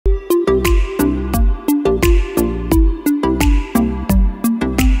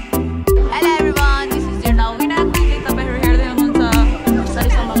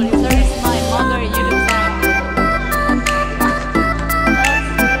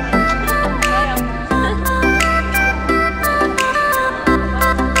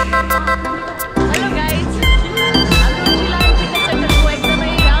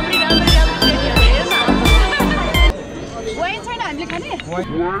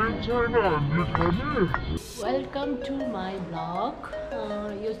Welcome to my vlog.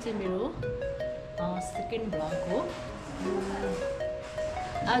 यो चाहिँ मेरो सेकेन्ड भ्लग हो।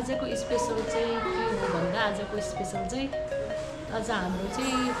 आजको स्पेशल चाहिँ के हो भन्दा आजको स्पेशल चाहिँ आज हाम्रो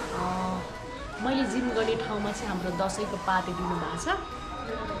चाहिँ मैले जिम गर्ने ठाउँमा चाहिँ हाम्रो दशैंको पार्टी दिनु भएको छ।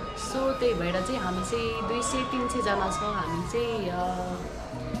 सो त्यही भएर चाहिँ हामी चाहिँ 200-300 जना छौँ। हामी चाहिँ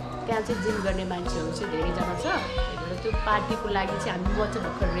त्यहाँ चाहिँ जिम गर्ने मान्छेहरू चाहिँ धेरैजना छ। त्यही भएर त्यो पार्टीको लागि चाहिँ हामी म चाहिँ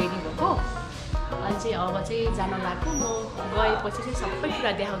भर्खर रेडी भएको। अनि चाहिँ अब चाहिँ जान लाग्यो। म गएपछि चाहिँ सबै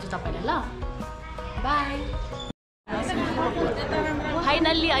कुरा देखाउँछु तपाईलाई। ल बाई।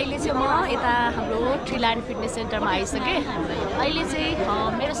 फाइनल्ली अहिले चाहिँ म यता हाम्रो ट्रील्यान्ड फिटनेस सेन्टरमा आइसकेँ। अहिले चाहिँ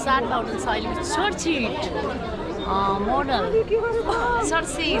मेरो साथमा हुनुहुन्छ अहिले छोरछिट मोडल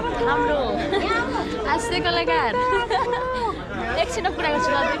सरसित हाम्रो हाँस्ने कलाकार। एकछिन कुरा गर्छु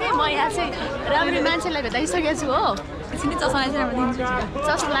ल दिदी। म यहाँ चाहिँ राम्रो मान्छेलाई भेटाइसकेको छु हो। एकछिन चस्मा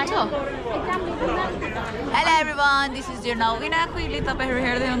लाग्यो। Hello everyone, this is your Navina. Kuyli तपाईहरु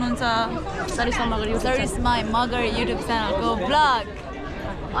हेर्दै हुनुहुन्छ Sarisma Magar YouTube च्यानलको भ्लग।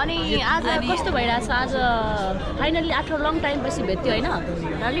 अनि आज कस्तो भइरहेछ? आज फाइनल्ली आफ्टर लङ टाइम पछि भेट्यो हैन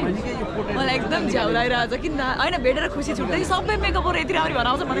डार्लिङ? मलाई एकदम झ्याउ लागिरहेछ किन हैन भेटेर खुसी छुट्दै सबै मेकअपहरु यति राम्ररी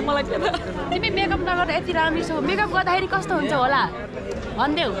बनाउँछ भने मलाई के त। तिमी मेकअप नगरेर यति राम्ररी छौ। मेकअप गर्दाखेरि कस्तो हुन्छ होला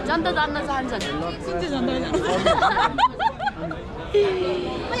भन्देऊ। जनता जान्न चाहन्छन्। कुन चाहिँ जनता जान्न?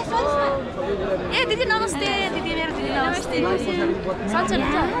 ए दिदी नमस्ते। दिदी मेरो दिदी नमस्ते। सन्चै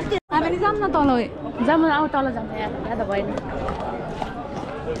हुन्छ? हामी जाम न तल। जाम आउ तल जाम यार। याद भएन।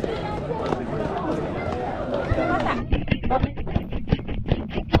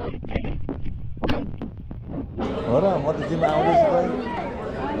 हो र म त जिम आउँदैछु भाइ।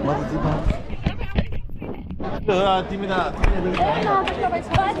 म त जिम तिमी त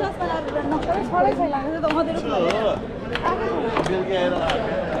बेलुकी आएर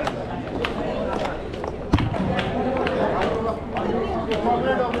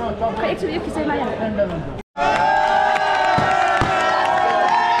एकचोटि यो किसैमा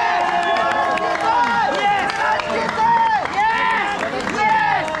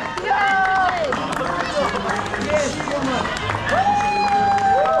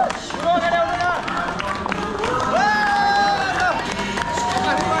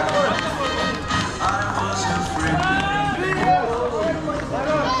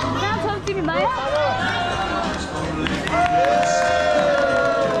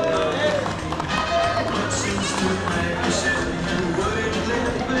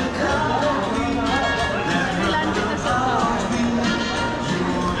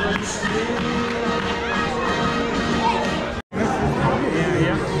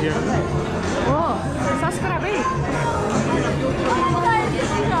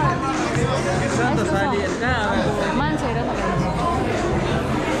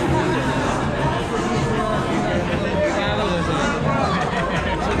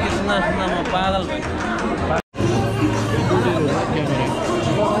पागल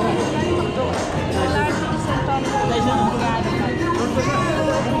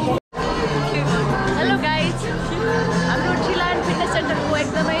हेलो गाइज, हाम्रो ट्रील्यान्ड फिटनेस सेन्टरको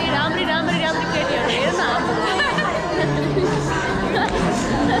एकदमै राम्री केटीहरू हेर न।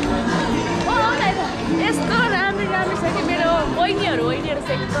 यस्तो राम्री छ कि मेरो बहिनीहरू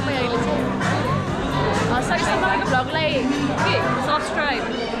चाहिँ एकदमै अहिले चाहिँ सरिसम्मको भ्लगलाई के subscribe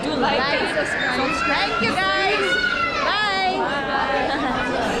do like subscribe. Thank you guys, by.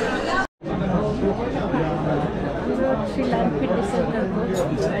 ट्रील्यान्ड fitness सेन्टरको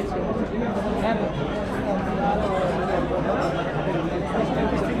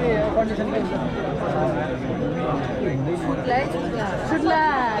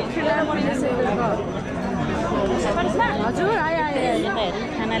हजुर आयो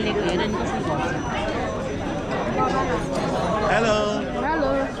खाना लिएको हेर नि। हेलो हेलो,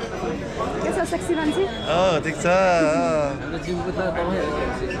 के छ सेक्सी मान्छे? ठिक छ।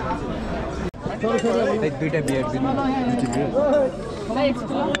 दुईटा बियर दिनु।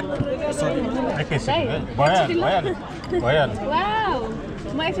 वाउ,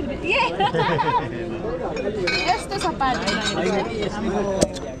 म एकचोटि यस्तो छ पार्टी।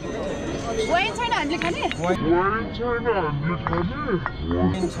 वाइन छैन हामीले खाने?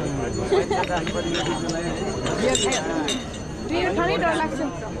 बियर खानै डर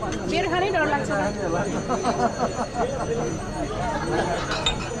लाग्छ।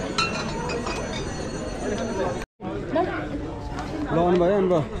 लवन भयो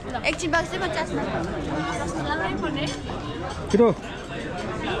अन्त एकछिन बस्दै 50 मा लाउनै पर्ने। छिटो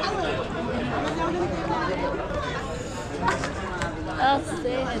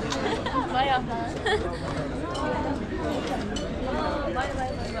Bye.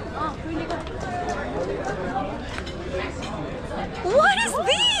 Bye.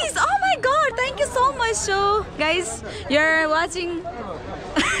 So guys, you're watching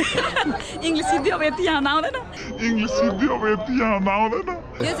English सिद्धि अब यति यहाँ आउँदैन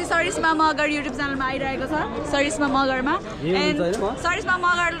यो चाहिँ सरिस्मा मगर युट्युब च्यानलमा आइरहेको छ सरिस्मा मगरमा and सरिस्मा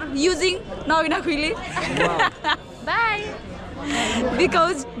Magar using Navina खुइली by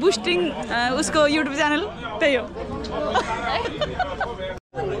because boosting उसको युट्युब च्यानल त्यही हो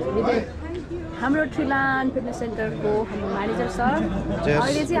हाम्रो ट्रिलान फिटनेस सेन्टरको हाम्रो म्यानेजर सर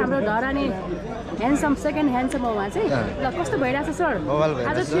अहिले चाहिँ हाम्रो धरानी ह्यान्डसम सेकेन्ड ह्यान्डसम उहाँ चाहिँ ल कस्तो भइरहेछ सर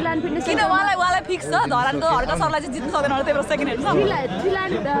आज ट्रिलान फिटनेस किन उहाँलाई फिक्स छ धरानको हर्का सरलाई चाहिँ जित्नु सक्दैन होला त्यही भएर सेकेन्ड ह्यान्ड ट्रिलान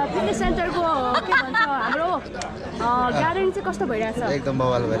फिटनेस सेन्टरको के भन्छ हाम्रो ग्यारेन्टी चाहिँ कस्तो भइरहेछ एकदम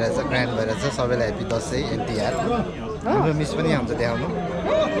बवाल भइरहेछ ग्रान्ड भइरहेछ सबैलाई ह्याप्पी दसैँ एन्ड तिहार हाम्रो मिस पनि आउँछ देखाउनु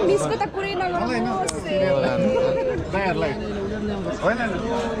मिसको त कुरै नगर्नुहोस् होइन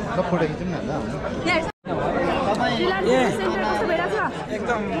फोटो खिचौँ न ट्रिलान फिटनेस सेन्टर कस्तो भइरहेछ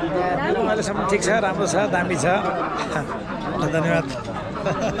एकदम अहिलेसम्म ठिक छ राम्रो छ दामी छ धन्यवाद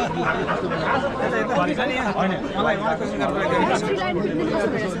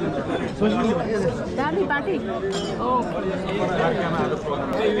दामी party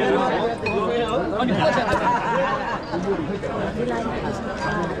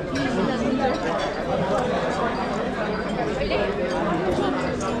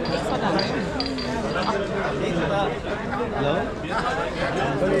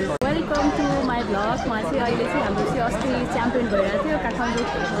welcome to my blog म चाहिँ अहिले चाहिँ हाम्रो चाहिँ अस्ति च्याम्पियन भइरहेको थियो काठमाडौँ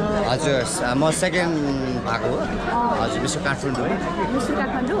हजुर म सेकेन्ड भएको हजुर मिस्टर काठमाडौँ मिस्टर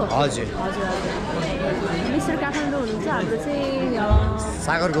काठमाडौँ हजुर हजुर मिस्टर काठमाडौँ हुनुहुन्छ हाम्रो चाहिँ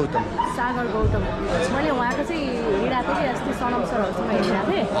सागर गौतम मैले उहाँको चाहिँ हिँडेको थिएँ कि अस्ति सनम सरहरूसँग हिँडेको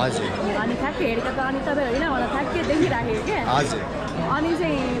थिएँ हजुर अनि ठ्याक्कै हेरेको त अनि तपाईँ होइन मलाई ठ्याक्कै देखिराखेको क्या हजुर अनि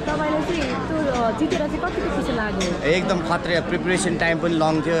चाहिँ तपाईँले चाहिँ त्यो जितेर चाहिँ कतिको खुसी लाग्यो एकदम खतरा प्रिपरेसन टाइम पनि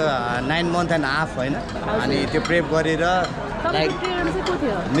लङ थियो 9 month and half होइन अनि त्यो प्रेप गरेर लाइक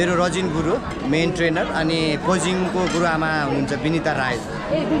मेरो रजिन गुरु मेन ट्रेनर अनि कोचिङको गुरुआमा हुनुहुन्छ विनिता राई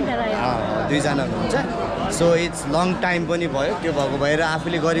दुईजना हुनुहुन्छ सो इट्स लङ टाइम पनि भयो त्यो भएको भएर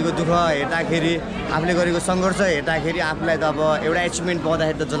आफूले गरेको दुःख हेर्दाखेरि आफूले गरेको सङ्घर्ष हेर्दाखेरि आफूलाई त अब एउटा एचिभमेन्ट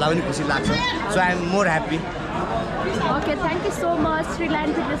पाउँदाखेरि त जसलाई पनि खुसी लाग्छ so I am more happy okay thank you so much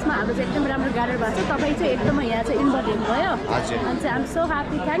ट्रिलान फिटनेसमा हाम्रो चाहिँ एकदम राम्रो गाडर भएको छ तपाईँ चाहिँ एकदमै यहाँ चाहिँ इन्भल्भ भयो हजुर अनि चाहिँ I'm so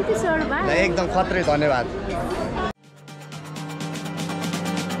happy thank you sir by एकदम खत्रै धन्यवाद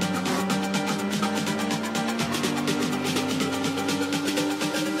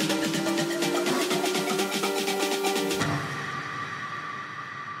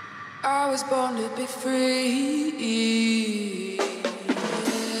I was born to be free.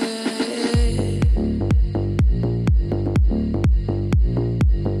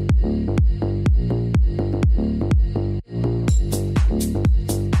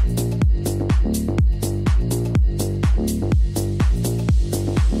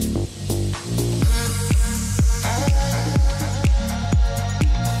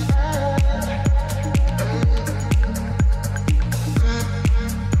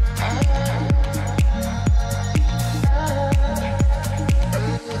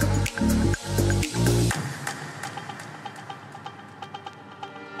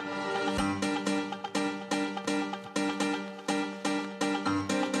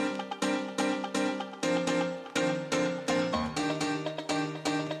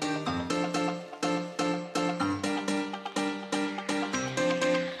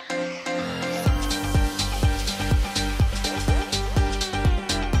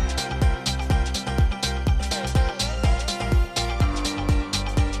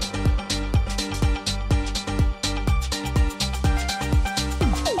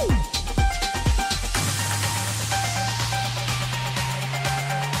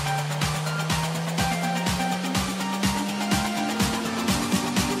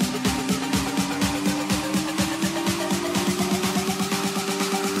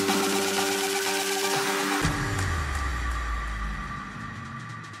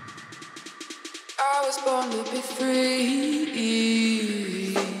 I was born to be free.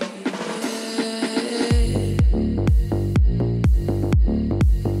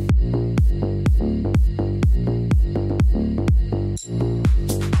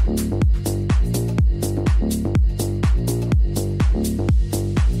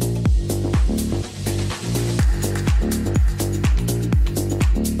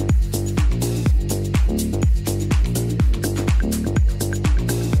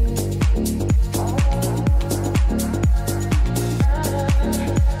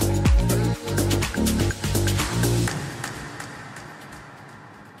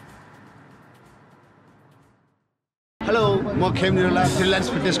 Hello म खेम निरला फ्रिलान्स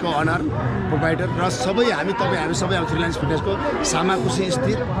फिटनेसको अनर प्रोभाइडर र हामी सबै फ्रिलान्स फिटनेसको सामाकुसी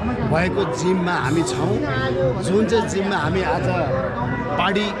स्थित भएको जिममा हामी छौँ जुन चाहिँ जिममा हामी आज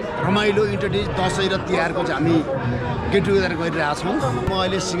पार्टी रमाइलो इन्ट्रोड्युस दसैँ र तिहारको चाहिँ हामी गेट टुगेदर गरिरहेछौँ म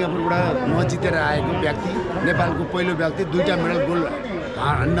अहिले सिङ्गापुरबाट जितेर आएको व्यक्ति नेपालको पहिलो व्यक्ति 2टा मेडल गोल्ड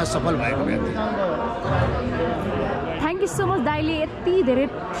हान्न सफल भएको व्यक्ति थ्याङ्क यू सो मच दाइले यति धेरै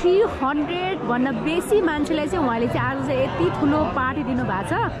 300 भन्दा बेसी मान्छेलाई चाहिँ उहाँले चाहिँ आज चाहिँ यति ठुलो पार्टी दिनुभएको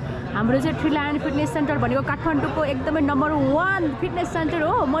छ हाम्रो चाहिँ ट्रिल्यान्ड फिटनेस सेन्टर भनेको काठमाडौँको एकदमै नम्बर 1 फिटनेस सेन्टर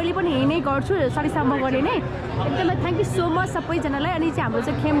हो मैले पनि यही नै गर्छु सरिस्मा मगरले नै एकदमै थ्याङ्क यू सो मच सबैजनालाई अनि चाहिँ हाम्रो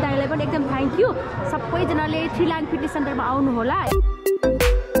चाहिँ खेम दाइलाई पनि एकदम थ्याङ्क यू सबैजनाले ट्रिल्यान्ड फिटनेस सेन्टरमा आउनु होला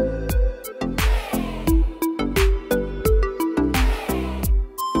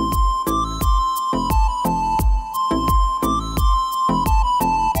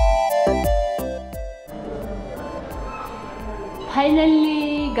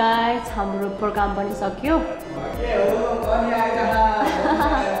फाइनल्ली गाइस हाम्रो प्रोग्राम पनि सक्यो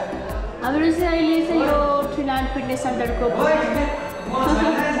हाम्रो चाहिँ अहिले चाहिँ यो ट्रिल्यान्ड फिटनेस सेन्टरको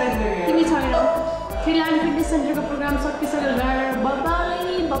तिमी छैनौ ट्रिल्यान्ड फिटनेस सेन्टरको प्रोग्राम सकिसक्यो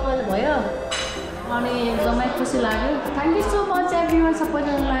बबाल भयो अनि एकदमै खुसी लाग्यो thank you so much everyone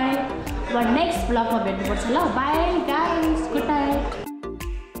सबैजनालाई अब नेक्स्ट ब्लगमा भेट्नुपर्छ ल बाई गाइस गुड नाइट